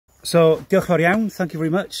So, diolch fawr iawn. Thank you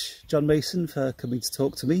very much, John Mason, for coming to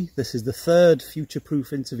talk to me. This is the third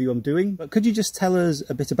Futureproof interview I'm doing. But could you just tell us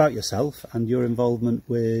a bit about yourself and your involvement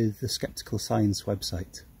with the Skeptical Science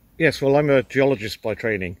website? Yes, well, I'm a geologist by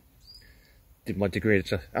training. Did my degree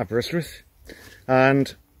at Aberystwyth.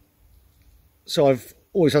 And so I've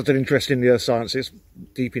always had an interest in the earth sciences,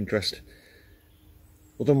 deep interest.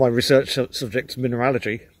 Although my research subject is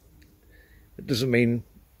mineralogy, it doesn't mean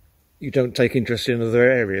you don't take interest in other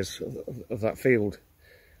areas of that field.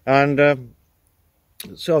 And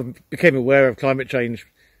so I became aware of climate change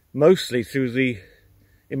mostly through the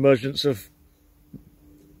emergence of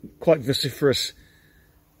quite vociferous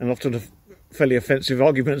and often fairly offensive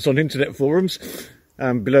arguments on internet forums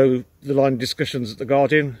and below the line discussions at The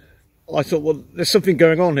Guardian. I thought, well, there's something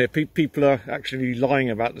going on here. People are actually lying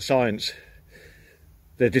about the science.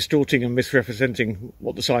 They're distorting and misrepresenting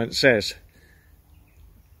what the science says.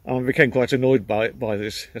 I became quite annoyed by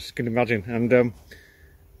this, as you can imagine. And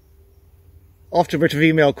after a bit of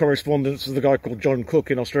email correspondence with a guy called John Cook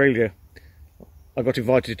in Australia, I got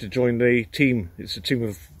invited to join the team. It's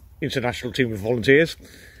a international team of volunteers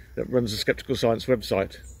that runs the Skeptical Science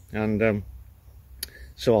website. And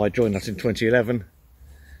so I joined that in 2011,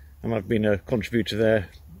 and I've been a contributor there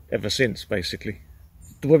ever since, basically.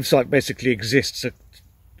 The website basically exists to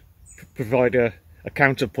provide a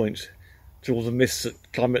counterpoint to all the myths that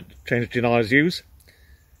climate change deniers use.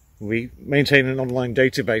 We maintain an online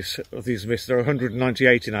database of these myths. There are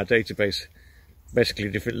 198 in our database, basically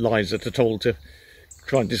different lies that are told to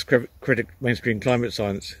try and discredit mainstream climate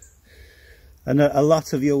science. And a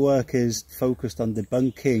lot of your work is focused on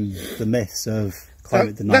debunking the myths of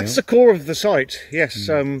climate denial. That's the core of the site, yes.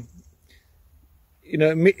 You know,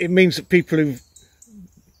 it means that people who've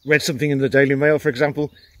read something in the Daily Mail, for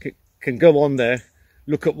example, can go on there,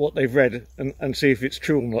 look at what they've read and see if it's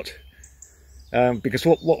true or not. Because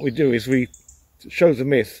what we do is we show the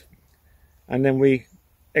myth and then we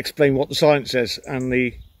explain what the science says,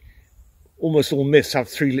 and almost all myths have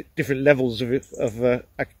three different levels of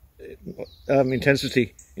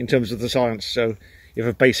intensity in terms of the science. So you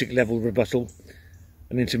have a basic level rebuttal,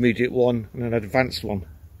 an intermediate one, and an advanced one.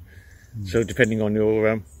 So depending on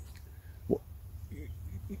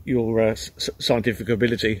your scientific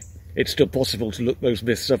ability, it's still possible to look those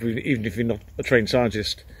myths up, even if you're not a trained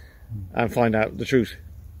scientist, and find out the truth.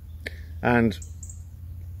 And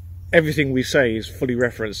everything we say is fully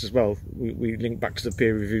referenced as well. We link back to the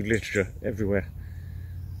peer-reviewed literature everywhere.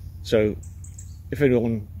 So if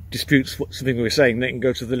anyone disputes something we're saying, they can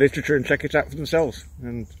go to the literature and check it out for themselves.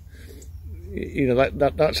 And you know,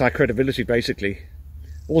 that's our credibility, basically.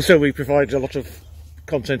 Also, we provide a lot of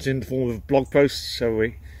content in the form of blog posts. So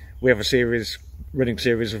we have a running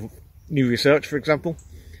series of new research, for example,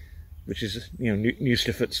 which is, you know, new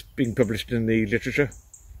stuff that's being published in the literature.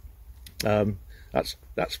 That's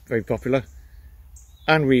very popular.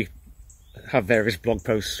 And we have various blog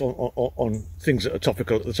posts on things that are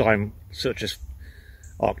topical at the time, such as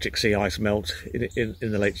Arctic sea ice melt in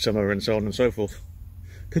the late summer and so on and so forth.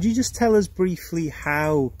 Could you just tell us briefly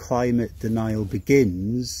how climate denial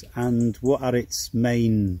begins and what are its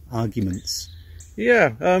main arguments?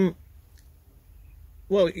 Yeah,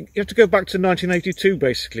 well, you have to go back to 1982,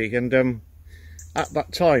 basically, and at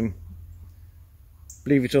that time,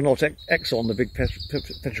 believe it or not, Exxon, the big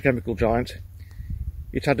petrochemical giant,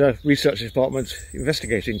 it had a research department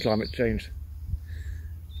investigating climate change.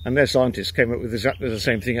 And their scientists came up with exactly the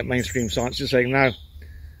same thing that mainstream science is saying now.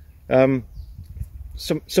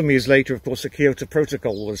 Some years later, of course, the Kyoto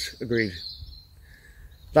Protocol was agreed.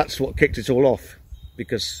 That's what kicked it all off,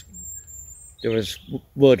 because there was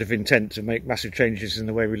word of intent to make massive changes in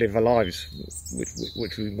the way we live our lives,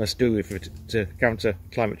 which we must do if we're to counter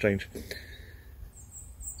climate change.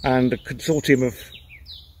 And a consortium of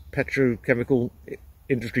petrochemical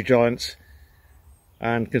industry giants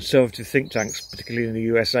and conservative think tanks, particularly in the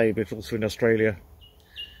USA, but also in Australia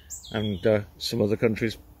and some other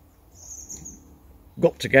countries,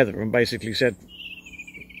 got together and basically said,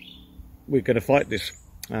 we're going to fight this.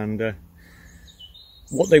 And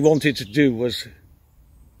what they wanted to do was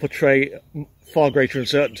portray far greater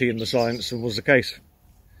uncertainty in the science than was the case.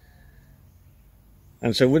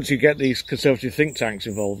 And so once you get these conservative think tanks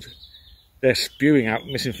involved, they're spewing out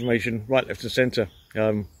misinformation right, left and centre.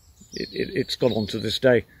 It's gone on to this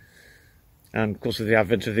day. And of course, with the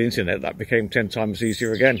advent of the internet, that became 10 times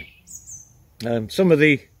easier again. Some of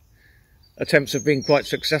the attempts have been quite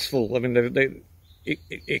successful. I mean,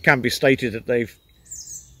 it can be stated that they've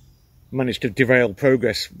managed to derail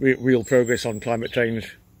progress, real progress on climate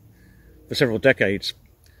change for several decades.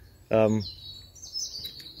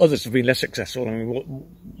 others have been less successful. I mean,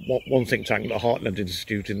 one think tank, the Heartland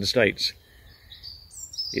Institute in the States,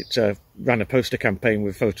 it ran a poster campaign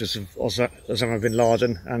with photos of Osama bin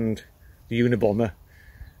Laden and the Unabomber,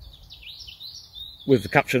 with the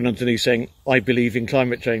caption underneath saying, "I believe in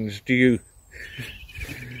climate change, do you?"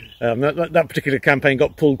 That particular campaign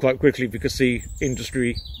got pulled quite quickly because the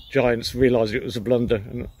industry giants realised it was a blunder,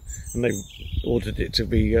 and they ordered it to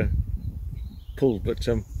be pulled. But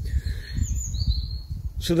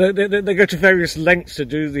so they go to various lengths to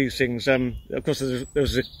do these things. Of course, there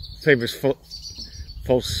was a famous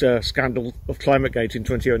false scandal of ClimateGate in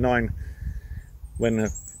 2009, when a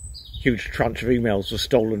huge tranche of emails was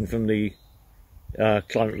stolen from the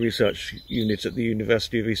climate research unit at the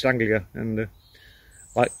University of East Anglia, and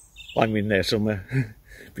I'm in there somewhere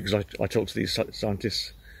because I talk to these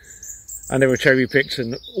scientists, and they were cherry picked,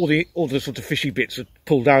 and all the sort of fishy bits were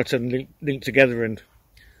pulled out and linked together and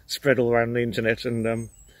spread all around the internet, and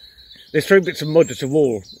they throw bits of mud at a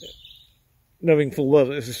wall, knowing full well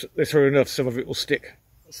that if they throw enough, some of it will stick.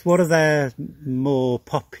 So what are their more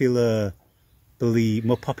popularly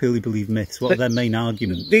believed myths? What are their main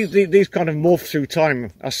arguments? These kind of morph through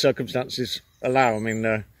time as circumstances allow. I mean,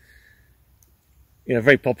 a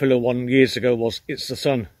very popular one years ago was "it's the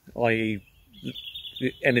sun," i.e.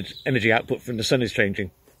 the energy output from the sun is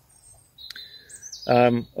changing.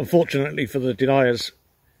 Unfortunately for the deniers,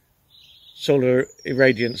 solar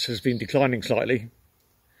irradiance has been declining slightly,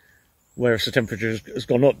 whereas the temperature has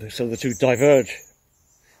gone up, so the two diverge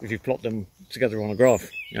if you plot them together on a graph.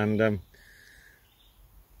 And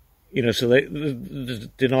so the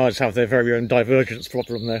deniers have their very own divergence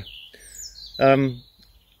problem there.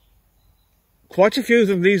 Quite a few of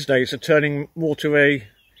them these days are turning more to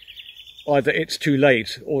either it's too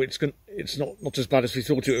late or it's not as bad as we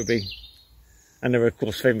thought it would be. And there are, of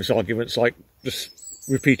course, famous arguments like just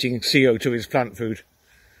repeating CO2 is plant food.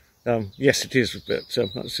 Yes, it is, but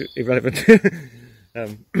that's irrelevant.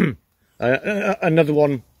 Another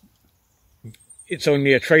one, it's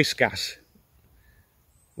only a trace gas.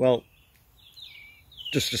 Well,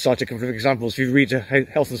 just to cite a couple of examples, if you read a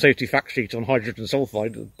health and safety fact sheet on hydrogen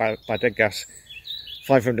sulfide, bad dead gas,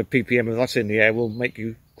 500 ppm of that in the air will make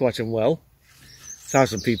you quite unwell.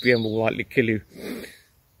 1000 ppm will likely kill you.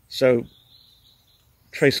 So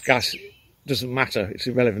trace gas doesn't matter, it's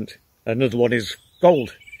irrelevant. Another one is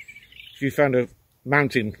gold. If you found a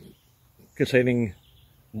mountain containing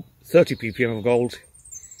 30 ppm of gold,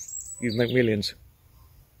 you'd make millions,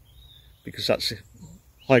 because that's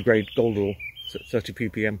high grade gold ore, 30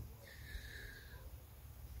 ppm.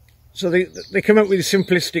 So they come up with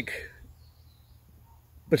simplistic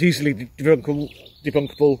but easily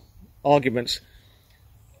debunkable arguments,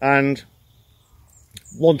 and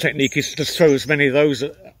one technique is to just throw as many of those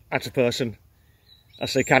at a person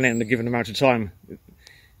as they can in a given amount of time.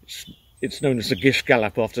 It's known as the Gish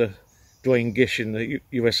Gallop, after Dwayne Gish in the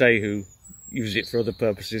USA, who used it for other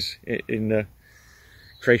purposes in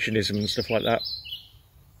creationism and stuff like that.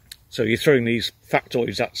 So you're throwing these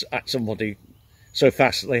factoids at somebody so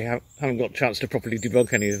fast that they haven't got a chance to properly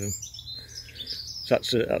debunk any of them.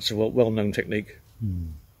 So that's a well-known technique.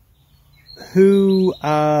 Who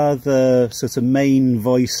are the sort of main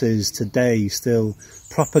voices today still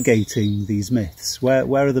propagating these myths? Where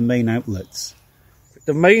are the main outlets?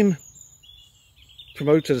 The main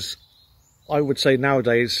promoters, I would say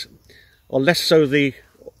nowadays, are less so the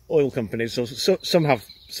oil companies. So some have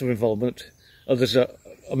some involvement, others are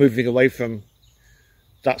moving away from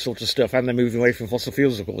that sort of stuff, and they're moving away from fossil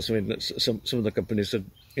fuels, of course. I mean, some of the companies are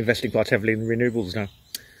investing quite heavily in renewables now.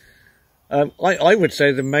 I would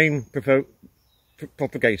say the main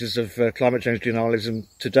propagators of climate change denialism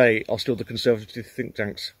today are still the conservative think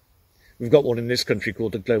tanks. We've got one in this country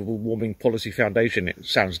called the Global Warming Policy Foundation. It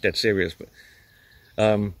sounds dead serious, but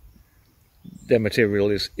their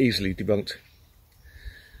material is easily debunked.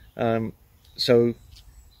 So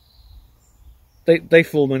they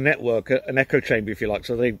form a network, an echo chamber, if you like.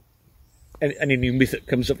 So any new myth that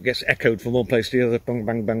comes up gets echoed from one place to the other, bang,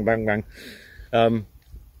 bang, bang, bang, bang. And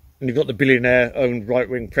you've got the billionaire-owned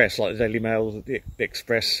right-wing press like the Daily Mail, the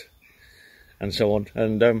Express, and so on.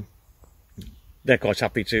 And they're quite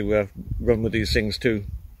happy to run with these things too.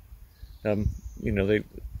 They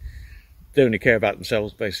only care about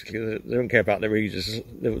themselves, basically. They don't care about their readers.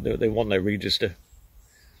 They want their readers to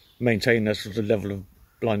maintain that sort of level of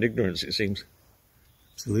blind ignorance, it seems.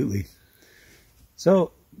 Absolutely.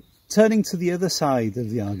 So, turning to the other side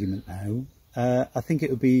of the argument now, I think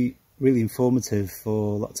it would be really informative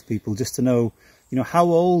for lots of people just to know, how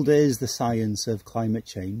old is the science of climate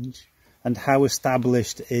change, and how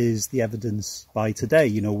established is the evidence by today?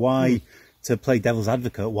 Why to play devil's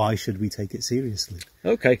advocate, why should we take it seriously?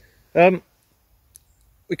 Okay.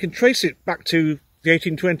 We can trace it back to the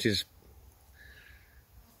 1820s.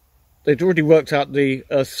 They'd already worked out the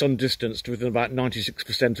Earth-Sun distance to within about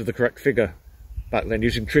 96% of the correct figure back then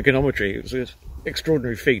using trigonometry. It was an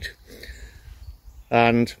extraordinary feat.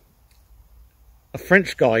 And a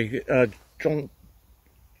French guy,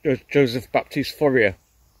 Joseph Baptiste Fourier,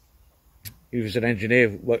 he was an engineer,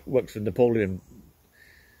 worked for Napoleon,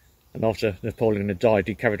 and after Napoleon had died,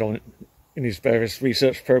 he carried on in his various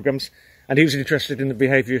research programs, and he was interested in the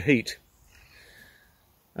behaviour of heat.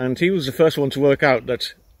 And he was the first one to work out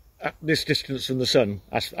that at this distance from the sun,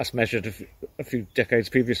 as measured a few decades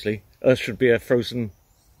previously, Earth should be a frozen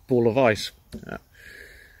ball of ice.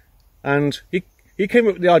 And he came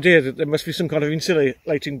up with the idea that there must be some kind of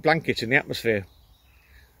insulating blanket in the atmosphere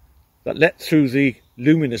that let through the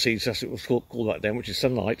luminous heat, as it was called back then, which is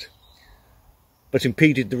sunlight, but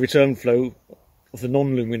impeded the return flow of the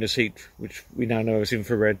non-luminous heat, which we now know as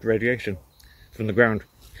infrared radiation from the ground.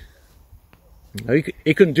 Now,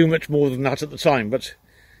 he couldn't do much more than that at the time, but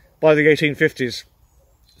by the 1850s,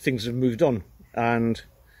 things had moved on, and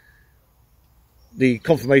the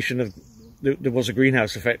confirmation of there was a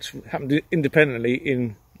greenhouse effect happened independently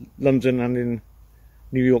in London and in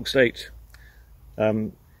New York State.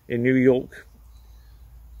 In New York,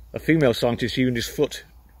 a female scientist, Eunice Foote,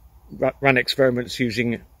 ran experiments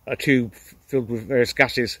using a tube filled with various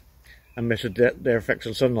gases and measured their effects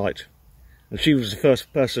on sunlight. And she was the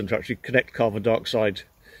first person to actually connect carbon dioxide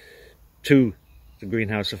to the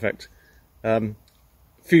greenhouse effect. A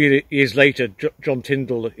few years later, John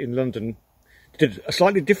Tyndall in London did a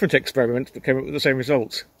slightly different experiment but came up with the same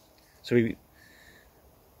results. So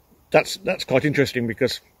that's quite interesting,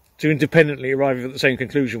 because to independently arrive at the same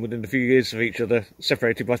conclusion within a few years of each other,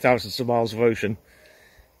 separated by thousands of miles of ocean,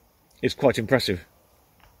 is quite impressive.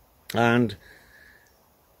 And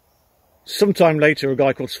sometime later, a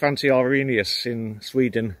guy called Svante Arrhenius in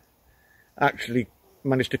Sweden actually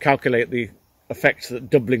managed to calculate the effect that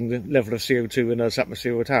doubling the level of CO2 in Earth's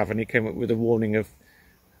atmosphere would have, and he came up with a warning of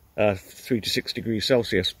 3 to 6 degrees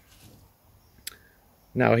Celsius.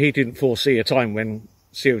 Now, he didn't foresee a time when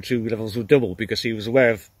CO2 levels would double, because he was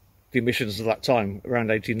aware of the emissions of that time, around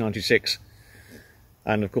 1896,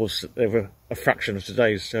 and of course they were a fraction of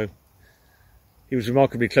today's, so he was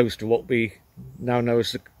remarkably close to what we now know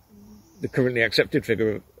as the currently accepted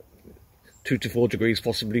figure of 2 to 4 degrees,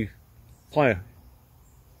 possibly higher.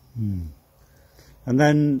 And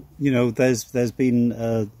then, you know, there's been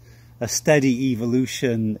a steady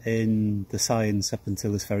evolution in the science up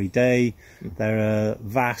until this very day. There are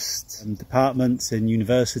vast departments in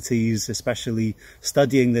universities especially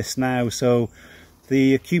studying this now, so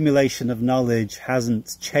the accumulation of knowledge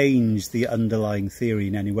hasn't changed the underlying theory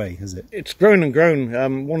in any way, has it? It's grown and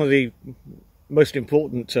grown. One of the most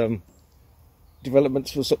important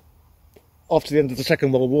developments was after the end of the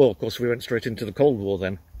Second World War. Of course, we went straight into the Cold War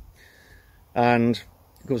then, and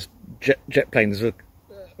of course jet planes were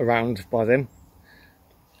around by then,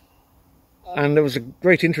 and there was a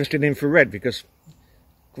great interest in infrared, because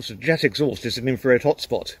of course the jet exhaust is an infrared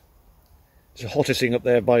hotspot. It's the hottest thing up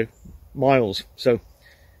there by miles, so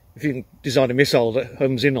if you can design a missile that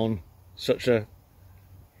homes in on such a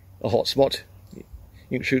hotspot, you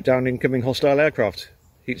can shoot down incoming hostile aircraft,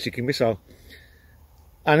 heat-seeking missile.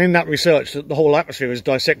 And in that research, the whole atmosphere was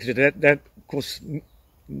dissected. They're of course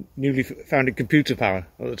newly founded computer power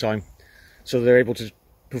at the time, so they're able to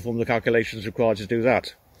perform the calculations required to do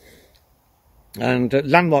that. And a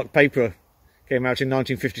landmark paper came out in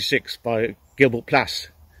 1956 by Gilbert Plass,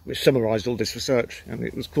 which summarised all this research, and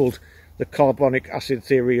it was called The Carbonic Acid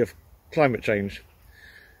Theory of Climate Change.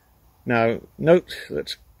 Now, note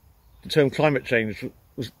that the term climate change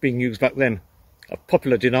was being used back then. A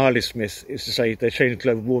popular denialist myth is to say they changed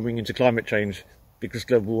global warming into climate change because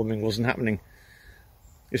global warming wasn't happening.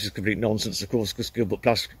 This is complete nonsense, of course, because Gilbert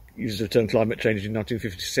Plass used the term climate change in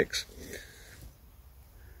 1956.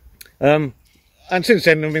 And since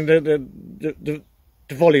then, I mean, the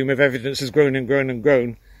volume of evidence has grown and grown and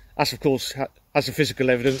grown, as of course as the physical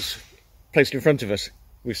evidence placed in front of us.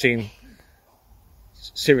 We've seen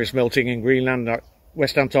serious melting in Greenland,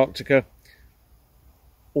 West Antarctica,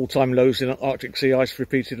 all-time lows in Arctic sea ice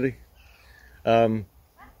repeatedly.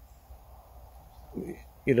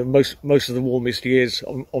 You know, most of the warmest years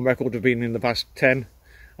on record have been in the past 10,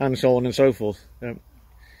 and so on and so forth.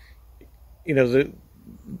 You know,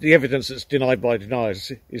 the evidence that's denied by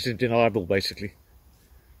deniers is undeniable, basically.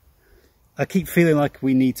 I keep feeling like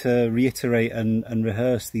we need to reiterate and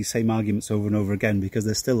rehearse these same arguments over and over again, because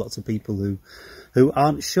there's still lots of people who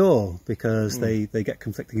aren't sure because they get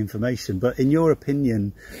conflicting information. But in your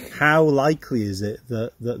opinion, how likely is it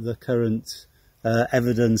that the current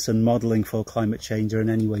evidence and modelling for climate change are in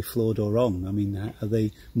any way flawed or wrong? I mean, are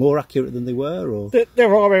they more accurate than they were? Or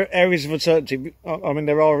there are areas of uncertainty. I mean,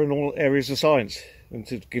 there are in all areas of science. And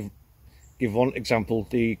to give one example,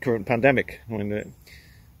 the current pandemic. I mean,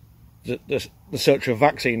 the search for a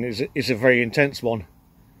vaccine is a very intense one,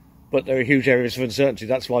 but there are huge areas of uncertainty.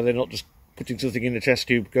 That's why they're not just putting something in a test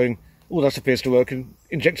tube, going, "Oh, that appears to work," and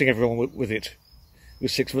injecting everyone with it. With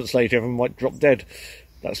 6 months later, everyone might drop dead.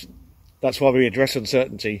 That's why we address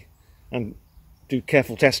uncertainty and do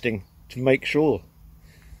careful testing to make sure.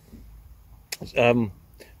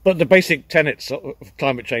 But the basic tenets of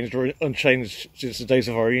climate change are unchanged since the days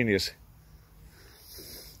of Arrhenius.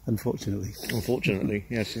 Unfortunately. Unfortunately,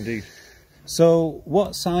 yes, indeed. So,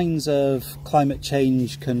 what signs of climate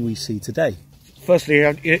change can we see today? Firstly, you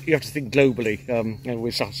have to think globally.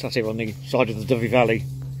 We're sat here on the side of the Dovey Valley,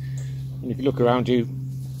 and if you look around you,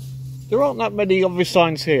 there aren't that many obvious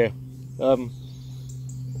signs here. But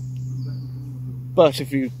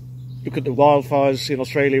if you look at the wildfires in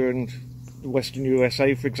Australia and the western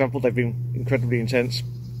USA, for example, they've been incredibly intense.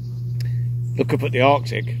 Look up at the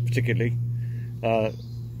Arctic, particularly, at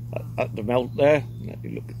the melt there.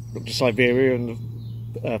 You look to Siberia and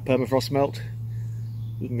the permafrost melt.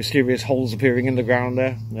 Mysterious holes appearing in the ground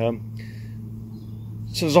there.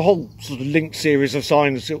 So there's a whole sort of linked series of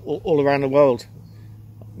signs all around the world.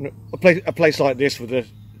 A place like this with a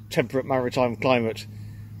temperate maritime climate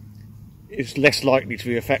is less likely to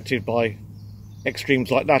be affected by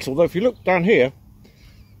extremes like that. Although if you look down here,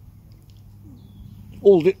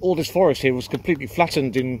 all this forest here was completely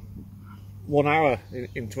flattened in 1 hour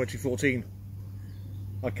in 2014.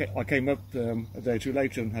 I came up a day or two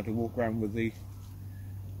later and had a walk around with the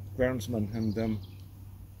groundsman, and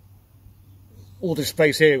all this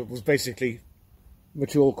space here was basically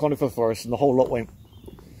mature conifer forest, and the whole lot went.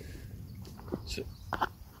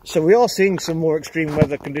 So we are seeing some more extreme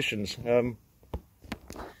weather conditions.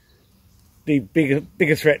 The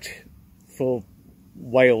bigger threat for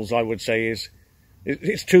Wales, I would say,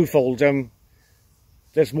 it's twofold.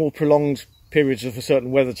 There's more prolonged periods of a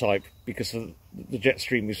certain weather type because the jet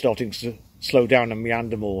stream is starting to slow down and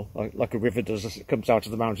meander more, like a river does as it comes out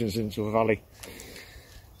of the mountains into a valley.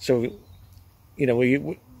 So, you know,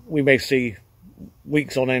 we may see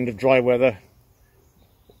weeks on end of dry weather,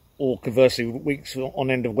 or conversely weeks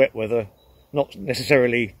on end of wet weather, not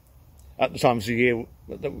necessarily at the times of year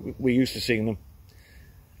that we're used to seeing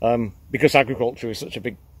them. Because agriculture is such a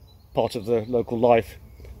big part of the local life,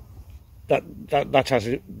 that has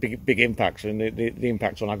a big impact, and the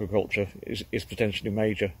impact on agriculture is potentially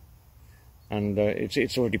major, and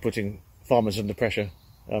it's already putting farmers under pressure.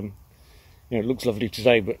 You know, it looks lovely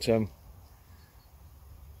today, but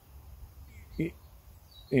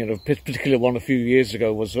you know, a particular one a few years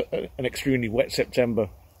ago was an extremely wet September,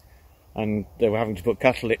 and they were having to put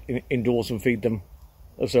cattle indoors and feed them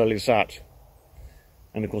as early as that.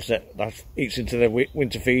 And of course that eats into their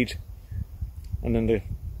winter feed, and then the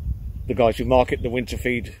guys who market the winter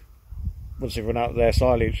feed, once they run out of their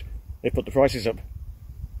silage, they put the prices up,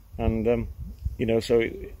 and you know, so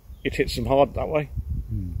it hits them hard that way.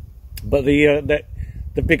 But the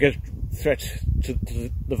bigger threat to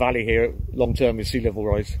the valley here long term is sea level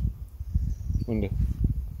rise. When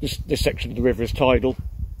this section of the river is tidal,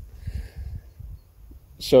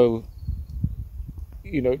 so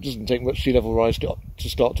you know, it doesn't take much sea level rise to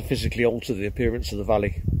start to physically alter the appearance of the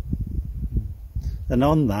valley. And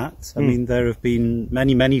on that, I mean, there have been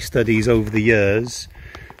many studies over the years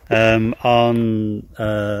on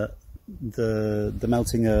the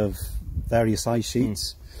melting of various ice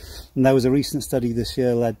sheets. And there was a recent study this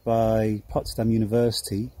year led by Potsdam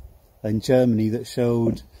University in Germany that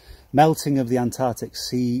showed melting of the Antarctic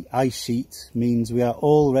sea ice sheet means we are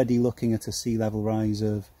already looking at a sea level rise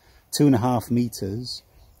of 2.5 meters,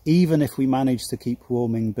 even if we manage to keep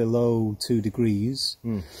warming below 2 degrees.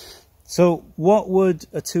 So what would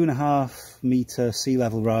a 2.5 metre sea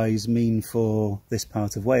level rise mean for this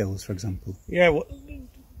part of Wales, for example? Yeah, well,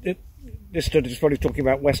 this study is probably talking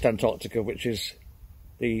about West Antarctica, which is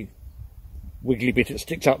the wiggly bit that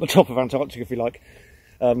sticks out the top of Antarctica, if you like.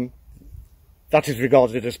 That is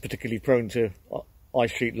regarded as particularly prone to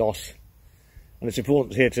ice sheet loss. And it's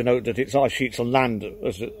important here to note that it's ice sheets on land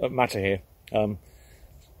that matter here.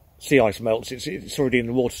 Sea ice melts, it's already in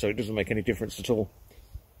the water, so it doesn't make any difference at all.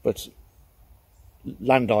 But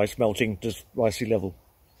land ice melting does rise sea level.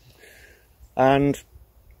 And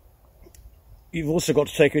you've also got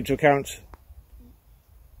to take into account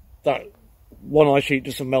that one ice sheet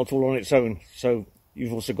doesn't melt all on its own, so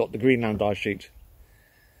you've also got the Greenland ice sheet.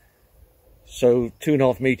 So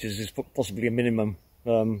 2.5 metres is possibly a minimum.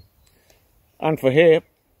 And for here,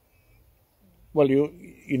 well,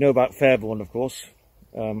 you know about Fairborn, of course.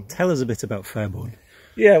 Tell us a bit about Fairborn.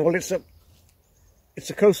 Yeah, well, it's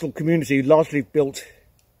a coastal community largely built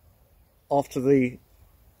after the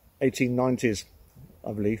 1890s,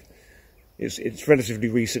 I believe. It's relatively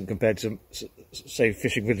recent compared to, say,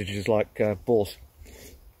 fishing villages like Borth.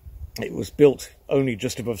 It was built only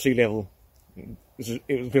just above sea level.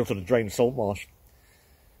 It was built on a drained salt marsh.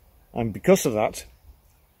 And because of that,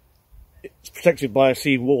 it's protected by a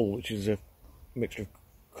sea wall, which is a mixture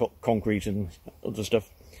of concrete and other stuff.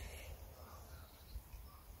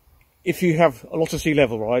 If you have a lot of sea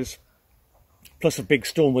level rise, plus a big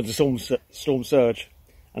storm with the storm surge,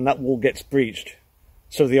 and that wall gets breached,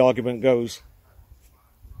 so the argument goes,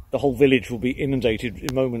 the whole village will be inundated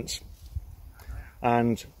in moments,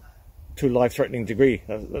 and to a life-threatening degree.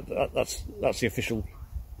 That's the official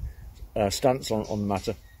stance on the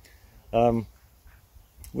matter,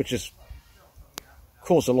 which has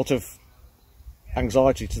caused a lot of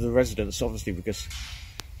anxiety to the residents, obviously, because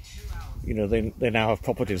they now have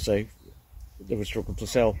properties they were struggling to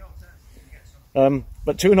sell.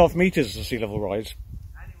 But 2.5 metres of sea level rise,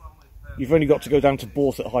 you've only got to go down to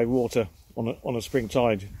Borth at high water on a spring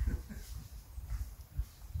tide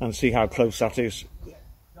and see how close that is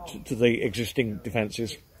to the existing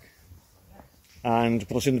defences. And of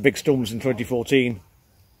course, in the big storms in 2014,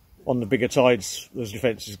 on the bigger tides, those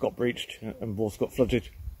defences got breached and Borth got flooded.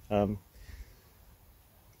 And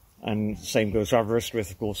the same goes for Aberystwyth,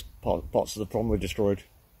 of course. Parts of the prom were destroyed.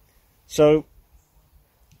 So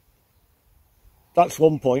that's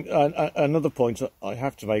one point. Another point that I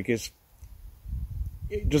have to make is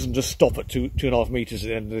it doesn't just stop at 2.5 metres at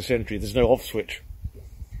the end of the century. There's no off switch.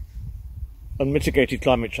 Unmitigated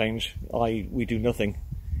climate change, i.e. we do nothing,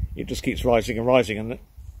 it just keeps rising and rising.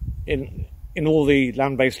 And in all the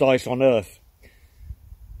land-based ice on Earth,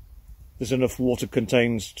 there's enough water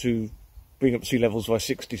contained to bring up sea levels by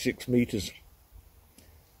 66 metres.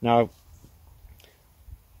 Now,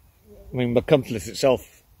 I mean, Machynlleth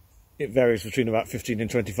itself, it varies between about 15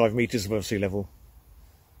 and 25 metres above sea level.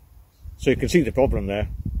 So you can see the problem there.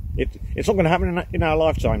 It's not going to happen in our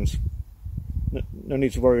lifetimes. No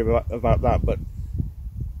need to worry about that, but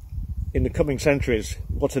in the coming centuries,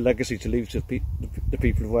 what a legacy to leave to the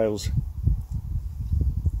people of Wales.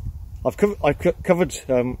 I've covered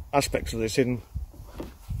aspects of this in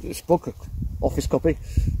this book, office copy,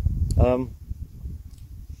 and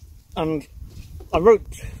I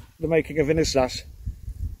wrote The Making of Innislas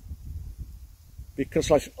because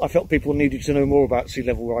I felt people needed to know more about sea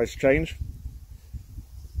level rise change,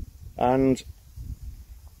 and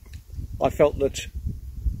I felt that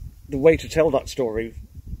the way to tell that story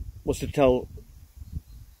was to tell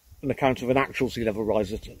an account of an actual sea level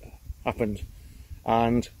rise that happened,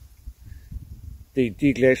 and the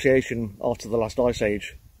deglaciation after the last ice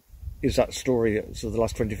age is that story of the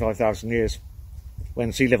last 25,000 years,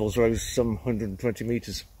 when sea levels rose some 120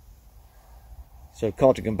 metres. So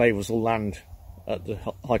Cardigan Bay was all land at the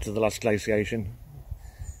height of the last glaciation,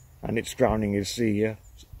 and its drowning is the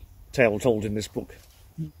tale told in this book.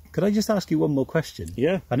 Could I just ask you one more question?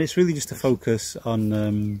 Yeah. And it's really just to focus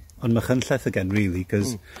on Machynlleth again, really,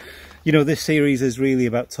 because this series is really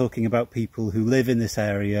about talking about people who live in this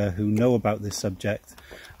area, who know about this subject,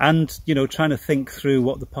 and trying to think through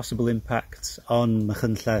what the possible impacts on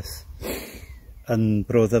Machynlleth and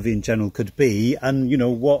Bro Ddyfi in general could be, and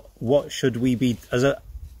what should we be,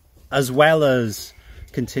 as well as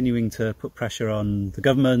continuing to put pressure on the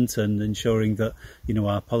government and ensuring that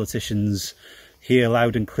our politicians hear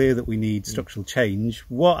loud and clear that we need structural change.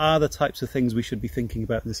 What are the types of things we should be thinking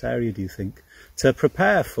about in this area, do you think, to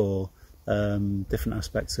prepare for different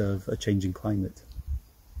aspects of a changing climate?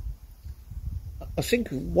 I think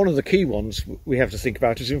one of the key ones we have to think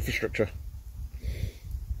about is infrastructure,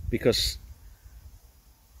 because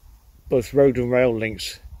both road and rail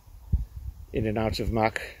links in and out of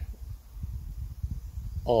Mach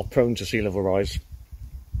are prone to sea level rise,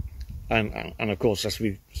 and of course, as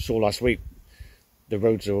we saw last week, the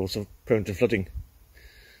roads are also prone to flooding.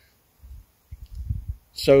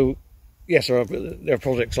 So yes, there are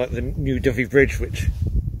projects like the new Dyfi Bridge, which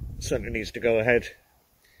certainly needs to go ahead.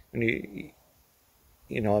 And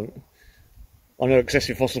I know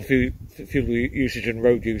excessive fossil fuel usage and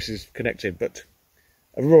road use is connected, but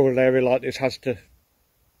a rural area like this has to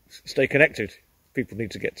stay connected. People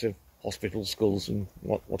need to get to hospitals, schools, and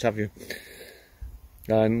what have you.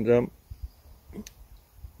 And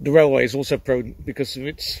The railway is also prone because of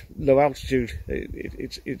its low altitude.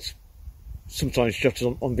 It's sometimes shuts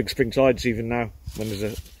on big spring tides. Even now, when there's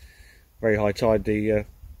a very high tide, the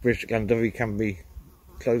bridge at Llandudno can be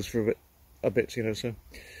closed for a bit, you know. So,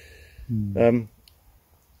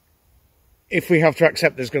 if we have to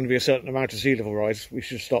accept there's going to be a certain amount of sea level rise, we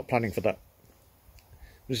should start planning for that.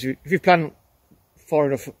 Because if you plan far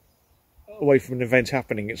enough away from an event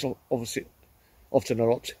happening, it's obviously often a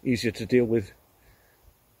lot easier to deal with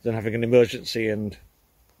than having an emergency and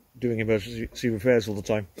doing emergency repairs all the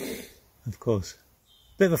time. Of course.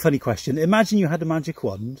 Bit of a funny question. Imagine you had a magic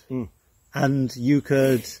wand and you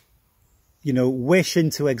could, you know, wish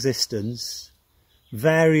into existence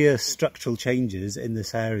various structural changes in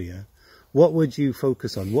this area. What would you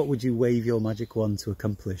focus on? What would you wave your magic wand to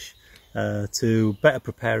accomplish to better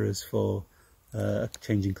prepare us for a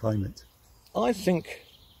changing climate? I think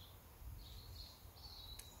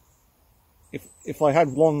if I had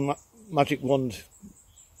one magic wand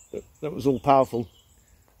that was all powerful,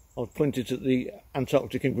 I would point it at the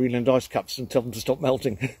Antarctic and Greenland ice caps and tell them to stop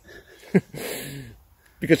melting.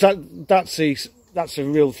 Because that's a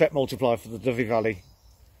real effect multiplier for the Dyfi Valley.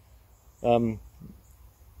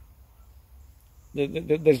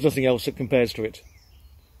 There's nothing else that compares to it.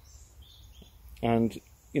 And,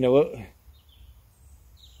 you know,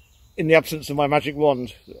 in the absence of my magic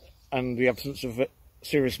wand and the absence of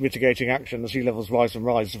serious mitigating action, the sea levels rise and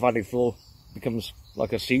rise, the valley floor becomes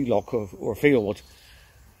like a sea lock or a fjord.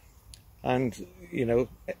 And, you know,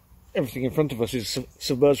 everything in front of us is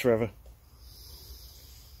submerged forever.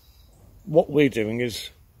 What we're doing is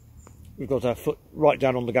we've got our foot right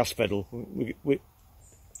down on the gas pedal.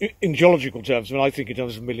 In geological terms, I mean, I think in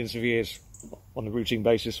terms of millions of years on a routine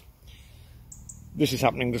basis, this is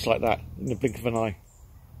happening just like that, in the blink of an eye.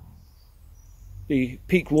 The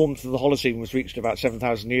peak warmth of the Holocene was reached about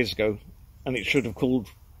 7,000 years ago, and it should have cooled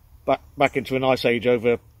back into an ice age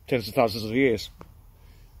over tens of thousands of years.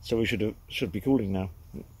 So we should be cooling now,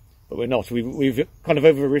 but we're not. We've kind of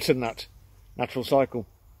overwritten that natural cycle.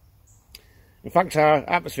 In fact, our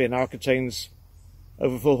atmosphere now contains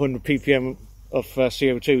over 400 ppm of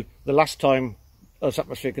CO2. The last time Earth's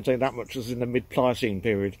atmosphere contained that much was in the mid-Pliocene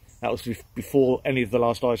period. That was before any of the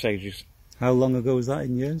last ice ages. How long ago was that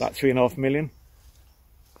in years? About 3.5 million.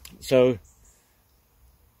 So,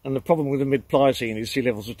 and the problem with the mid-Pliocene is sea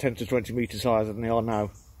levels were 10 to 20 metres higher than they are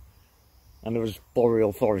now. And there was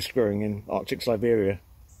boreal forest growing in Arctic Siberia.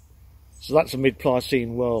 So that's a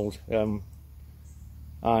mid-Pliocene world.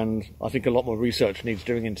 And I think a lot more research needs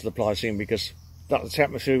doing into the Pliocene, because that's the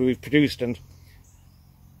atmosphere we've produced, and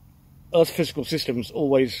Earth's physical systems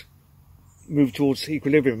always move towards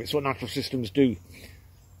equilibrium. It's what natural systems do.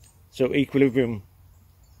 So equilibrium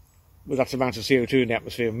with that amount of CO2 in the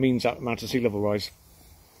atmosphere means that amount of sea level rise.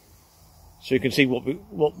 So you can see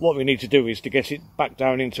what we need to do is to get it back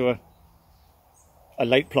down into a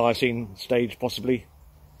late Pliocene stage, possibly.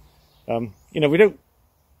 You know, we don't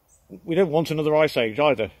want another ice age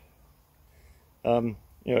either. You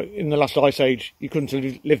know, in the last ice age, you couldn't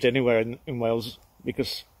have lived anywhere in Wales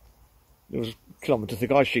because there was a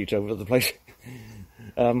kilometre-thick ice sheet over the place.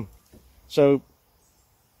 So,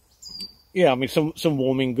 yeah, I mean, some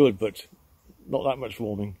warming good, but not that much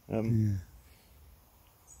warming. And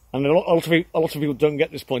a lot of people don't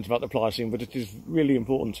get this point about the Pliocene, but it is really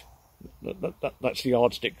important. That's the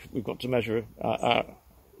yardstick we've got to measure our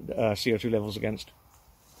CO2 levels against.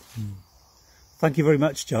 Thank you very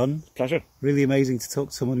much, John. Pleasure. Really amazing to talk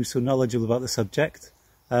to someone who's so knowledgeable about the subject.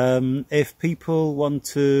 If people want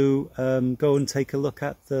to go and take a look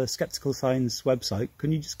at the Skeptical Science website,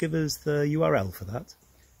 can you just give us the URL for that?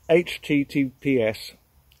 https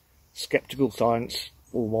skepticalscience,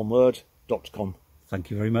 all one word, .com. Thank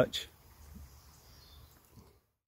you very much.